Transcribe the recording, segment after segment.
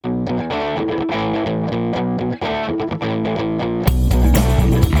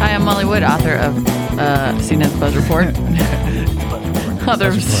Wood, author of CNet's Buzz Report. Author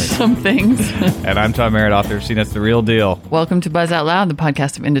of some things. And I'm Tom Merritt, author of CNet's The Real Deal. Welcome to Buzz Out Loud, the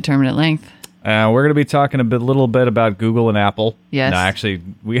podcast of indeterminate length. We're going to be talking a little bit about Google and Apple. Yes. No, actually,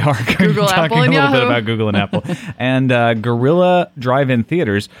 we are going to be Google, talking Apple, a and little bit Yahoo. about Google and Apple. And Gorilla Drive-In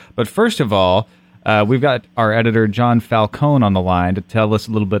Theaters. But first of all, we've got our editor, John Falcone, on the line to tell us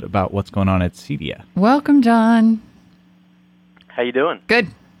a little bit about what's going on at Cedia. Welcome, John. How you doing? Good.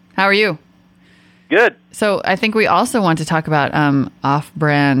 How are you? Good. So I think we also want to talk about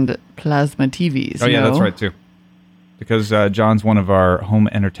off-brand plasma TVs. Oh, yeah, that's right, too. Because John's one of our home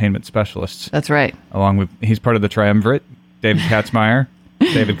entertainment specialists. That's right. Along with, he's part of the triumvirate, David Katzmeyer,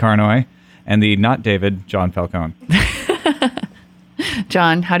 David Carnoy, and the not David, John Falcone.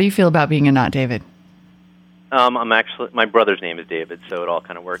 John, how do you feel about being a not David? I'm actually, my brother's name is David, so it all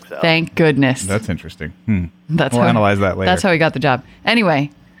kind of works out. Thank goodness. That's interesting. We'll analyze that later. That's how he got the job.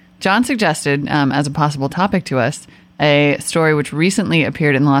 Anyway, John suggested as a possible topic to us a story which recently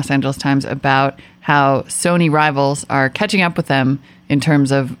appeared in the Los Angeles Times about how Sony rivals are catching up with them in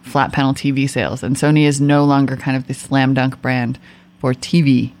terms of flat panel TV sales. And Sony is no longer kind of the slam dunk brand for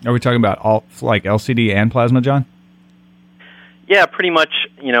TV. Are we talking about all like LCD and plasma, John? Yeah, pretty much.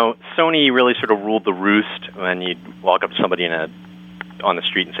 You know, Sony really sort of ruled the roost when you'd walk up to somebody on the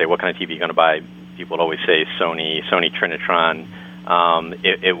street and say, "What kind of TV are you going to buy?" People would always say Sony Trinitron.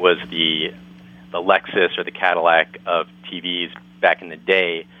 It was the Lexus or the Cadillac of TVs back in the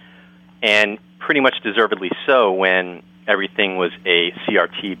day, and pretty much deservedly so when everything was a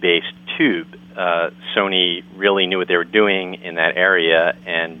CRT-based tube. Sony really knew what they were doing in that area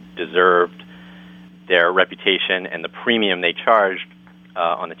and deserved their reputation and the premium they charged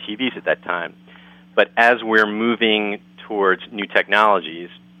on the TVs at that time. But as we're moving towards new technologies,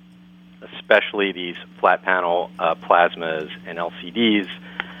 especially these flat panel plasmas and LCDs,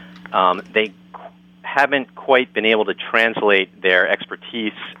 they haven't quite been able to translate their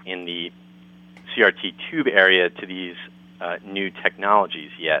expertise in the CRT tube area to these new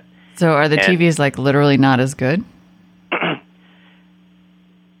technologies yet. So are the TVs like literally not as good?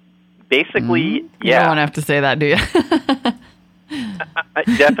 Basically, yeah. You don't want to have to say that, do you?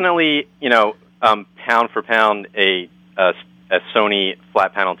 Definitely, pound for pound, a Sony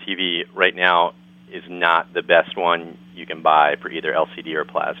flat panel TV right now is not the best one you can buy for either LCD or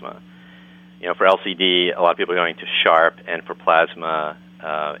plasma. You know, for LCD, a lot of people are going to Sharp, and for plasma,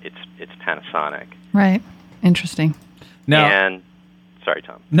 it's Panasonic. Right. Interesting. Sorry,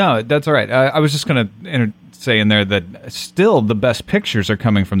 Tom. No, that's all right. I was just going to say in there that still the best pictures are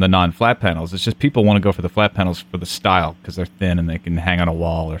coming from the non-flat panels. It's just people want to go for the flat panels for the style because they're thin and they can hang on a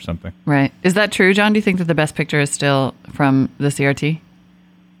wall or something. Right. Is that true, John? Do you think that the best picture is still from the CRT?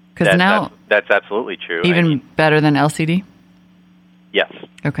 Because now that's absolutely true. Even better than LCD? Yes.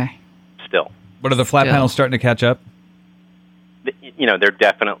 Okay. Still. But are the flat panels starting to catch up? You know,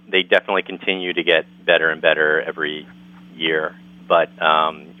 they definitely continue to get better and better every year. But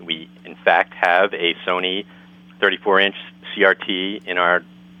we, in fact, have a Sony 34-inch CRT in our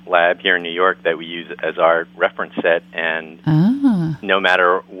lab here in New York that we use as our reference set. And no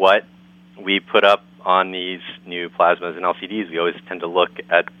matter what we put up on these new plasmas and LCDs, we always tend to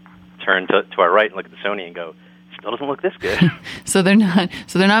turn to our right and look at the Sony and go, still doesn't look this good. So they're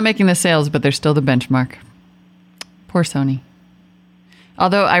not making the sales, but they're still the benchmark. Poor Sony.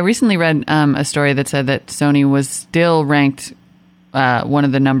 Although I recently read a story that said that Sony was still ranked one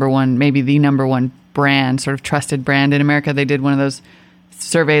of the number one, maybe the number one brand, sort of trusted brand in America. They did one of those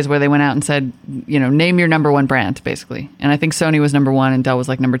surveys where they went out and said, name your number one brand, basically. And I think Sony was number one and Dell was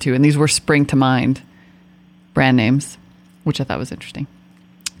like number two. And these were spring to mind brand names, which I thought was interesing.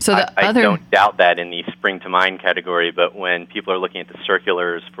 So I don't doubt that in the spring to mind category, but when people are looking at the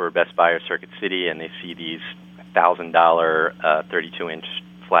circulars for Best Buy or Circuit City and they see these $1,000 32-inch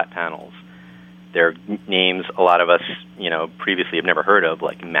flat panels, they're names a lot of us, previously have never heard of,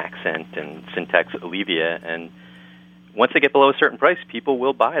 like Maxent and Syntex Olivia. And once they get below a certain price, people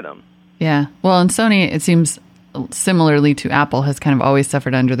will buy them. Yeah. Well, and Sony, it seems similarly to Apple, has kind of always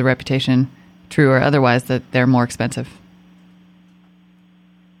suffered under the reputation, true or otherwise, that they're more expensive.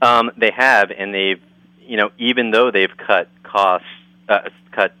 They have, and they've, even though they've cut costs,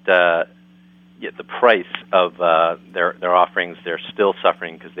 the price of their offerings, they're still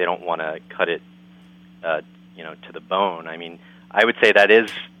suffering because they don't want to cut it, to the bone. I mean, I would say that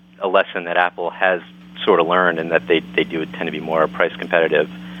is a lesson that Apple has sort of learned, and that they do tend to be more price competitive,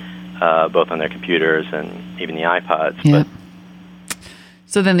 both on their computers and even the iPods. Yeah. But,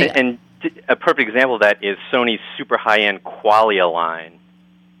 so then and a perfect example of that is Sony's super high-end Qualia line,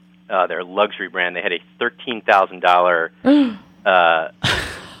 their luxury brand. They had a $13,000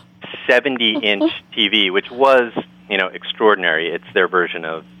 70-inch TV, which was, extraordinary. It's their version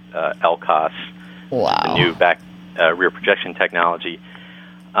of LCOS, Wow. the new rear projection technology.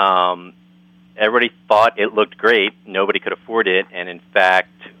 Everybody thought it looked great. Nobody could afford it, and in fact,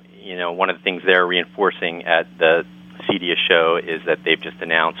 one of the things they're reinforcing at the CEDIA show is that they've just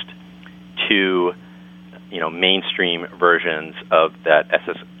announced 2, mainstream versions of that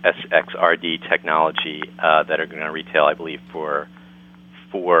SXRD technology that are going to retail, I believe, for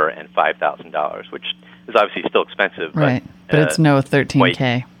 $4,000 and $5,000, which is obviously still expensive, right? But it's no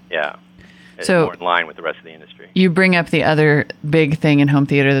 13K. Yeah, it's so more in line with the rest of the industry. You bring up the other big thing in home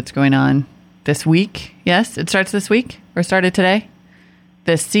theater that's going on this week. Yes, it starts this week or started today.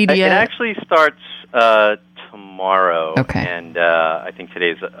 The CEDIA. It actually starts tomorrow. Okay. And I think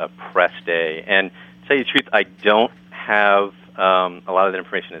today's a press day. And to tell you the truth, I don't have a lot of the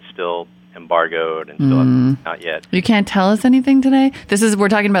information is still embargoed and still not yet. You can't tell us anything today? We're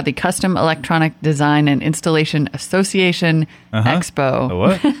talking about the Custom Electronic Design and Installation Association Expo. The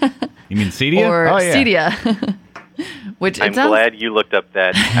what? You mean CEDIA? Or CEDIA. I'm glad you looked up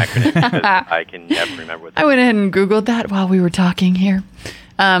that acronym because I can never remember what that I went ahead and Googled that while we were talking here.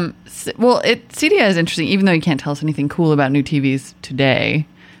 CEDIA is interesting, even though you can't tell us anything cool about new TVs today.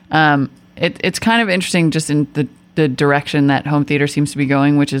 It's kind of interesting just in the direction that home theater seems to be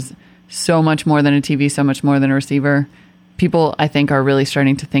going, which is so much more than a TV, so much more than a receiver. People, I think, are really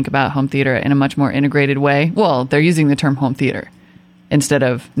starting to think about home theater in a much more integrated way. Well, they're using the term home theater instead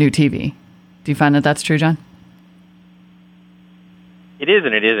of new TV. Do you find that that's true, John? It is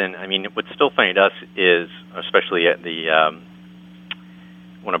and it isn't. I mean, what's still funny to us is, especially at the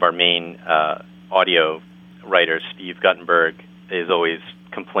one of our main audio writers, Steve Guttenberg, is always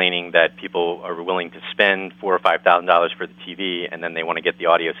complaining that people are willing to spend $4,000 or $5,000 for the TV, and then they want to get the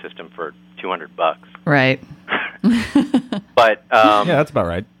audio system for $200. Right. But yeah, that's about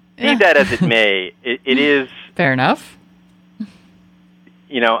right. Be that as it may, it is fair enough.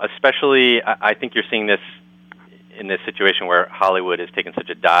 Especially I think you're seeing this in this situation where Hollywood has taken such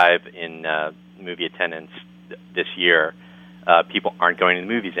a dive in movie attendance this year. People aren't going to the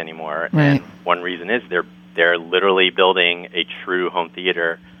movies anymore, right. And one reason is they're literally building a true home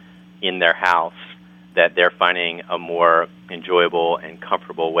theater in their house that they're finding a more enjoyable and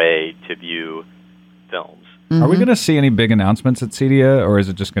comfortable way to view films. Mm-hmm. Are we going to see any big announcements at CEDIA, or is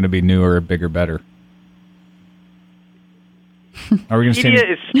it just going to be newer, bigger, better? Are we going to see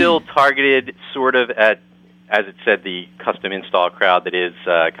CEDIA is still targeted sort of at, as it said, the custom install crowd that is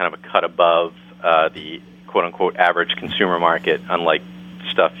kind of a cut above the quote-unquote average consumer market, unlike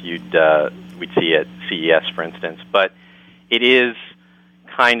stuff we'd see at CES, for instance. But it is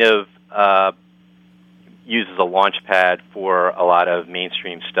kind of uses a launch pad for a lot of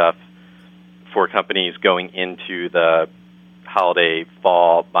mainstream stuff for companies going into the holiday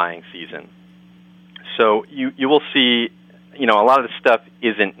fall buying season. So you will see, a lot of the stuff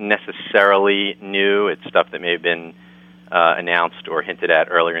isn't necessarily new. It's stuff that may have been announced or hinted at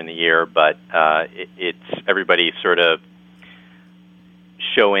earlier in the year, but it's everybody sort of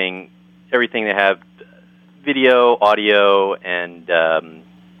showing everything they have, video, audio, and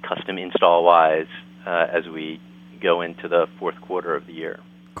custom install-wise as we go into the fourth quarter of the year.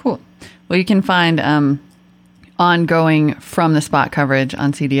 Cool. Well, you can find ongoing from the spot coverage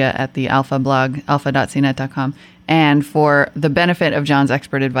on CEDIA at the Alpha blog, alpha.cnet.com. And for the benefit of John's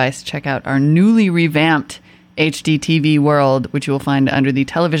expert advice, check out our newly revamped HD TV World, which you will find under the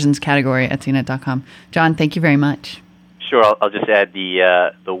televisions category at cnet.com. John, thank you very much. Sure. I'll just add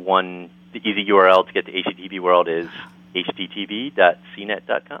the easy URL to get to HDTV World is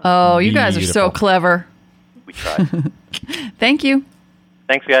hdtv.cnet.com. Oh, you guys are so clever. We tried. Thank you.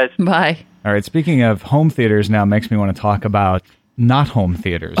 Thanks, guys. Bye. All right. Speaking of home theaters, now makes me want to talk about not home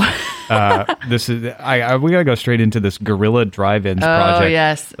theaters. This is we got to go straight into this Guerrilla Drive-Ins project. Oh,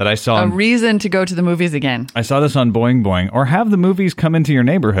 yes. That I saw. A reason to go to the movies again. I saw this on Boing Boing, or have the movies come into your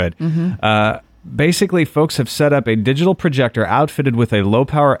neighborhood. Mm-hmm. Basically, folks have set up a digital projector outfitted with a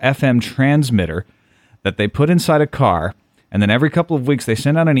low-power FM transmitter that they put inside a car, and then every couple of weeks they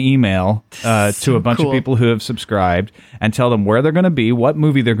send out an email to a bunch of people who have subscribed and tell them where they're going to be, what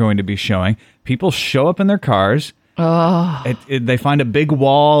movie they're going to be showing. People show up in their cars. Oh, they find a big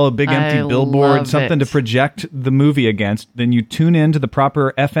wall, a big empty billboard, something to project the movie against. Then you tune in to the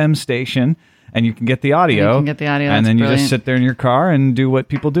proper FM station, and you can get the audio. And then you just sit there in your car and do what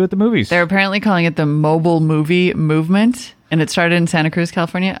people do at the movies. They're apparently calling it the mobile movie movement, and it started in Santa Cruz,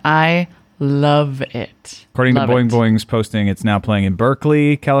 California. I love it. According to Boing Boing's posting, it's now playing in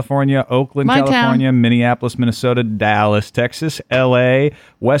Berkeley, California, Oakland, California, Minneapolis, Minnesota, Dallas, Texas, L.A.,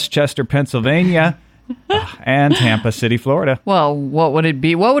 Westchester, Pennsylvania, And Tampa City, Florida. Well, what would it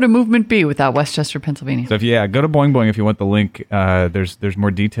be? What would a movement be without Westchester, Pennsylvania? So go to Boing Boing if you want the link. There's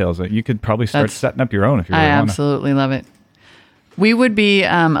more details. You could probably start setting up your own if you really want to. I absolutely love it. We would be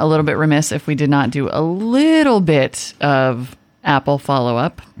a little bit remiss if we did not do a little bit of Apple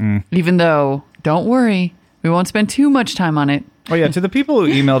follow-up, even though, don't worry, we won't spend too much time on it. Oh, yeah. To the people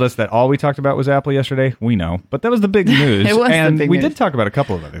who emailed us that all we talked about was Apple yesterday, we know. But that was the big news. It was and the big we news. did talk about a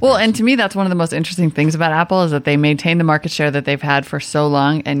couple of other things. Well, and to me, that's one of the most interesting things about Apple is that they maintain the market share that they've had for so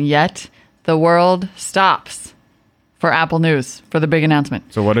long, and yet the world stops for Apple News, for the big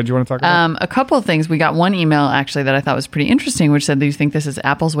announcement. So what did you want to talk about? A couple of things. We got one email, actually, that I thought was pretty interesting, which said that you think this is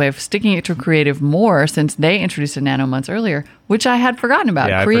Apple's way of sticking it to Creative more since they introduced a Nano months earlier, which I had forgotten about.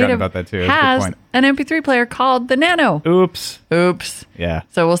 Yeah, I'd forgotten about that, too. That's a good has point. an MP3 player called the Nano. Oops. Yeah.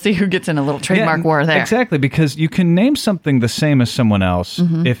 So we'll see who gets in a little trademark war there. Exactly, because you can name something the same as someone else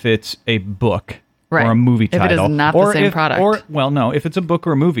if it's a book. Right. Or a movie title. If it is not the same product. If it's a book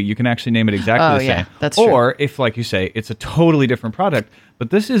or a movie, you can actually name it exactly the same. That's true. Or if, like you say, it's a totally different product. But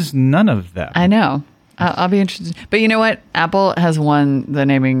this is none of them. I know. I'll be interested. But you know what? Apple has won the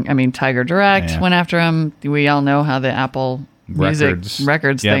naming. I mean, Tiger Direct went after him. We all know how the Apple records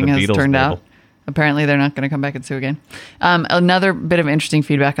thing has Beatles turned label. out. Apparently, they're not going to come back and sue again. Another bit of interesting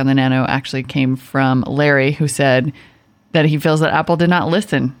feedback on the Nano actually came from Larry, who said that he feels that Apple did not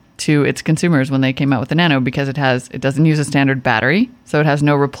listen to its consumers when they came out with the Nano because it doesn't use a standard battery, so it has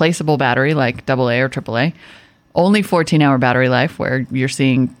no replaceable battery like AA or AAA. Only 14-hour battery life, where you're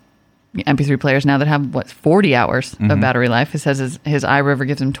seeing MP3 players now that have 40 hours of battery life. He says his iRiver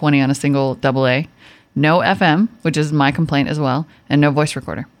gives him 20 on a single AA. No FM, which is my complaint as well, and no voice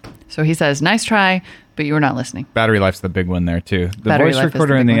recorder. So he says, nice try, but you were not listening. Battery life's the big one there too. The Battery voice life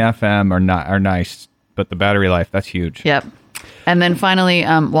recorder is and the the big FM are nice, but the battery life, that's huge. Yep. And then finally,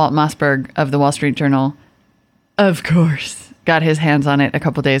 Walt Mossberg of the Wall Street Journal, of course, got his hands on it a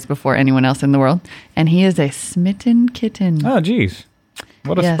couple days before anyone else in the world. And he is a smitten kitten. Oh, geez.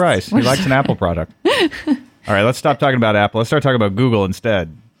 What a surprise. He likes an Apple product. All right, let's stop talking about Apple. Let's start talking about Google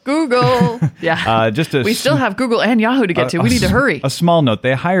instead. Google. Yeah. We still have Google and Yahoo to get to. We need to hurry. A small note.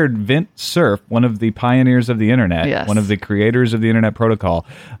 They hired Vint Cerf, one of the pioneers of the internet, one of the creators of the internet protocol,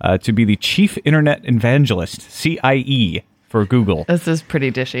 to be the chief internet evangelist, CIE, for Google. This is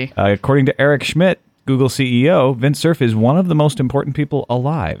pretty dishy. According to Eric Schmidt, Google CEO, Vint Cerf is one of the most important people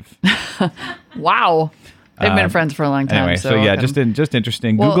alive. Wow. They've been friends for a long time. Anyway, just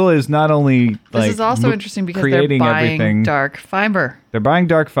interesting. Well, Google is not only this is also interesting because they're creating buying everything. dark fiber. They're buying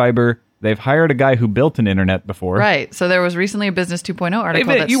dark fiber. They've hired a guy who built an internet before. Right. So there was recently a Business 2.0 article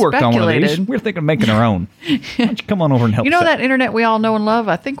that you worked on one of these. speculated. We're thinking of making our own. Why don't you come on over and help us out? that internet we all know and love?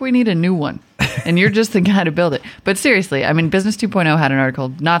 I think we need a new one. And you're just the guy to build it. But seriously, I mean, Business 2.0 had an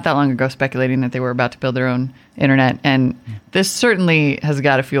article not that long ago speculating that they were about to build their own internet. And this certainly has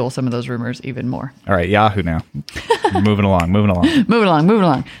got to fuel some of those rumors even more. All right, Yahoo now. moving along. Moving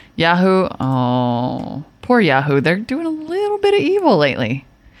along. Yahoo. Oh, poor Yahoo. They're doing a little bit of evil lately.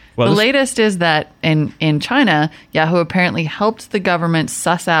 Well, the latest is that in China, Yahoo apparently helped the government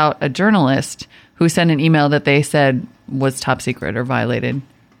suss out a journalist who sent an email that they said was top secret or violated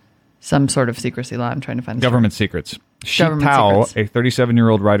some sort of secrecy law. I'm trying to find government secrets. Shi Tao, a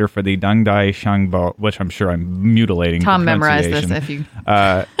 37-year-old writer for the Dangdai Shangbo, which I'm sure I'm mutilating. Tom memorized this if you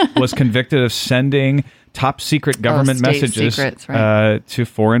was convicted of sending top secret government messages secrets, right. To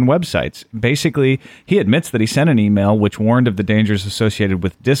foreign websites. Basically, he admits that he sent an email which warned of the dangers associated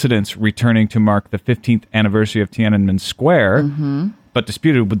with dissidents returning to mark the 15th anniversary of Tiananmen Square, but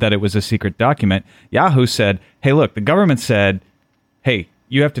disputed that it was a secret document. Yahoo said, hey, look, the government said, hey,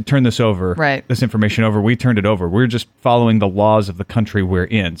 you have to turn this over, this information over. We turned it over. We're just following the laws of the country we're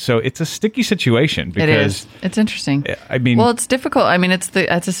in. So it's a sticky situation. Because, it is. It's interesting. I mean, well, it's difficult. I mean, it's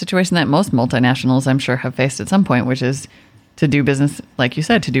a situation that most multinationals, I'm sure, have faced at some point, which is to do business, like you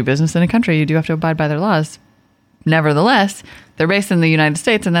said, to do business in a country, you do have to abide by their laws. Nevertheless, they're based in the United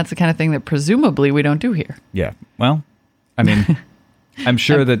States, and that's the kind of thing that presumably we don't do here. Yeah. Well, I mean, I'm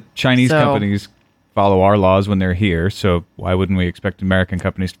sure that Chinese companies follow our laws when they're here, so why wouldn't we expect American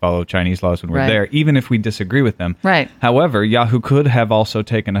companies to follow Chinese laws when we're there, even if we disagree with them? Right. However, Yahoo could have also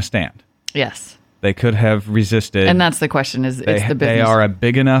taken a stand. Yes. They could have resisted. And that's the question, it's the business. They are a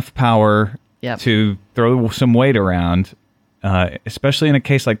big enough power to throw some weight around, especially in a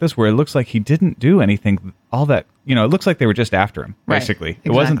case like this where it looks like he didn't do anything all that, it looks like they were just after him, basically.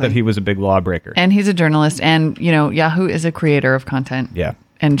 It wasn't that he was a big lawbreaker. And he's a journalist, and, Yahoo is a creator of content. Yeah.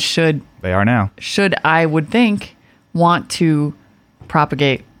 And they are now. Should, I would think, want to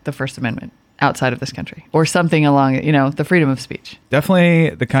propagate the First Amendment outside of this country or something along, the freedom of speech.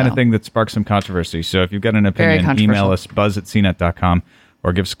 Definitely the kind of thing that sparks some controversy. So if you've got an opinion, email us buzz@cnet.com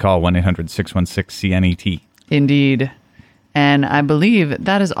or give us a call 1-800-616-CNET. Indeed. And I believe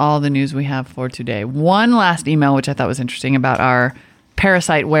that is all the news we have for today. One last email, which I thought was interesting, about our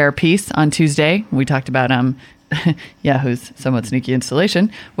parasiteware piece on Tuesday. We talked about Yahoo's somewhat sneaky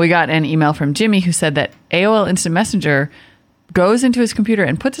installation. We got an email from Jimmy who said that AOL Instant Messenger goes into his computer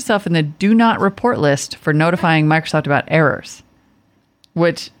and puts itself in the do not report list for notifying Microsoft about errors,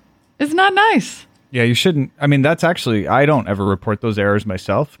 which is not nice. Yeah, you shouldn't. I mean, that's actually, I don't ever report those errors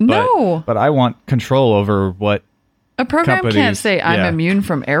myself. But I want control over what a program can't say I'm immune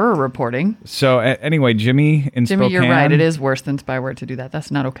from error reporting. So anyway, Jimmy in Spokane. You're right. It is worse than spyware to do that.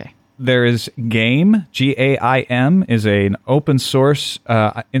 That's not okay. There is GAIM, GAIM, is an open source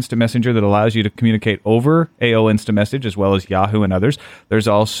instant messenger that allows you to communicate over AOL Instant Message as well as Yahoo and others. There's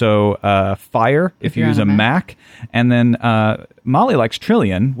also Fire if you use a Mac. And then Molly likes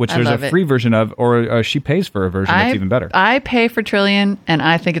Trillion, which there's a free version of, or she pays for a version that's even better. I pay for Trillion, and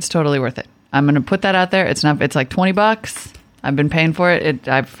I think it's totally worth it. I'm going to put that out there. It's like $20. I've been paying for it.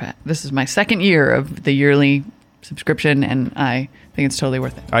 This is my second year of the yearly subscription, and I think it's totally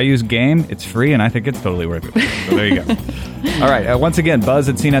worth it. I use GAIM. It's free, and I think it's totally worth it. So there you go. All right. Once again,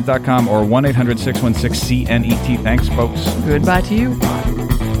 buzz@cnet.com or 1-800-616-CNET. Thanks, folks. Goodbye to you.